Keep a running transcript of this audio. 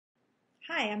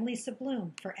Hi, I'm Lisa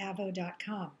Bloom for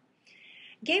Avvo.com.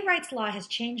 Gay rights law has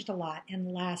changed a lot in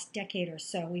the last decade or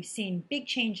so. We've seen big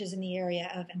changes in the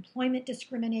area of employment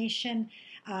discrimination,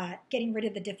 getting rid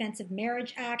of the Defensive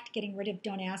Marriage Act, getting rid of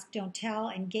Don't Ask, Don't Tell,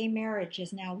 and gay marriage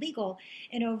is now legal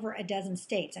in over a dozen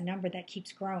states, a number that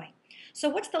keeps growing. So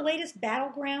what's the latest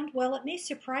battleground? Well, it may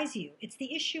surprise you. It's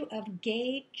the issue of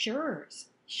gay jurors.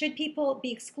 Should people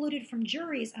be excluded from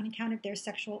juries on account of their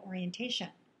sexual orientation?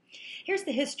 Here's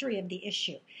the history of the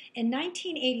issue. In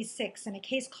 1986, in a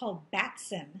case called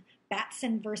Batson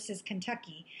versus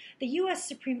Kentucky, the U.S.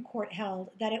 Supreme Court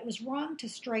held that it was wrong to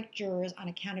strike jurors on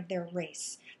account of their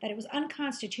race, that it was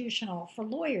unconstitutional for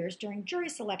lawyers during jury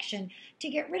selection to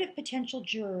get rid of potential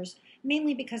jurors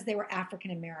mainly because they were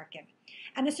African American.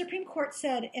 And the Supreme Court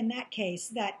said in that case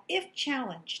that if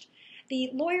challenged, the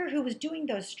lawyer who was doing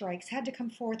those strikes had to come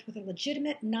forth with a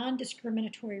legitimate,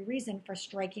 non-discriminatory reason for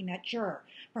striking that juror.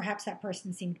 Perhaps that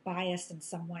person seemed biased in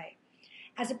some way.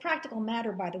 As a practical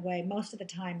matter, by the way, most of the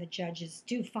time the judges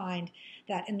do find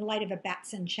that in light of a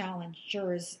Batson challenge,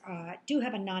 jurors do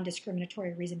have a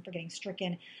non-discriminatory reason for getting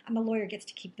stricken, and the lawyer gets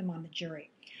to keep them on the jury.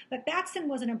 But Batson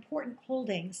was an important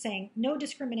holding saying no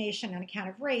discrimination on account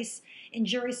of race in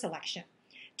jury selection.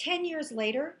 10 years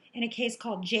later, in a case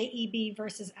called JEB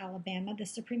versus Alabama, the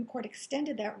Supreme Court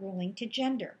extended that ruling to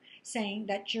gender, saying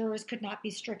that jurors could not be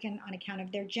stricken on account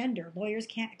of their gender. Lawyers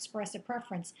can't express a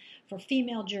preference for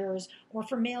female jurors or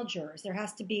for male jurors. There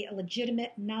has to be a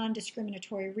legitimate,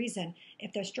 non-discriminatory reason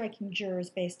if they're striking jurors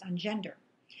based on gender.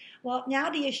 Well, now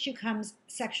the issue comes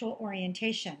sexual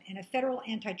orientation. In a federal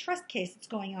antitrust case that's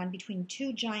going on between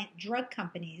two giant drug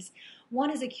companies,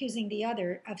 one is accusing the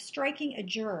other of striking a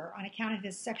juror on account of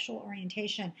his sexual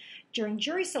orientation during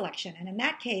jury selection. And in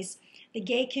that case, the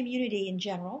gay community in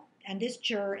general, and this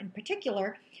juror in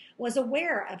particular, was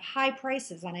aware of high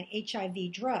prices on an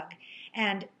HIV drug.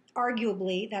 And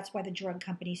arguably, that's why the drug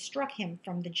company struck him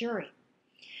from the jury.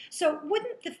 So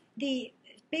wouldn't the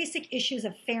basic issues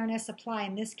of fairness apply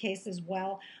in this case as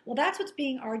well? Well, that's what's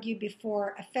being argued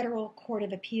before a federal court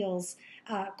of appeals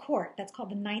court. That's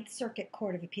called the Ninth Circuit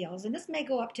Court of Appeals. And this may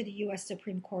go up to the U.S.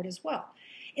 Supreme Court as well.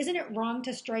 Isn't it wrong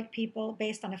to strike people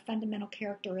based on a fundamental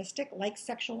characteristic like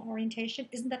sexual orientation?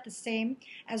 Isn't that the same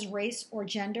as race or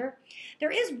gender?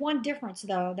 There is one difference,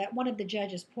 though, that one of the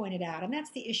judges pointed out, and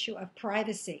that's the issue of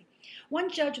privacy.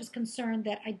 One judge was concerned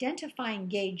that identifying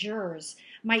gay jurors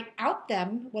might out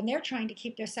them when they're trying to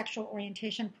keep their sexual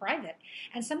orientation private.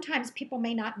 And sometimes people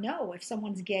may not know if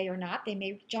someone's gay or not. They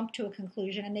may jump to a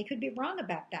conclusion, and they could be wrong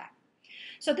about that.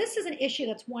 So this is an issue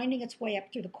that's winding its way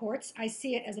up through the courts. I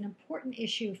see it as an important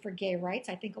issue for gay rights.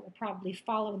 I think it will probably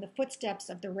follow in the footsteps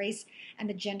of the race and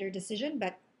the gender decision,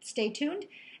 but stay tuned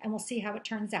and we'll see how it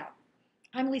turns out.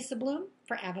 I'm Lisa Bloom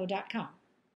for Avvo.com.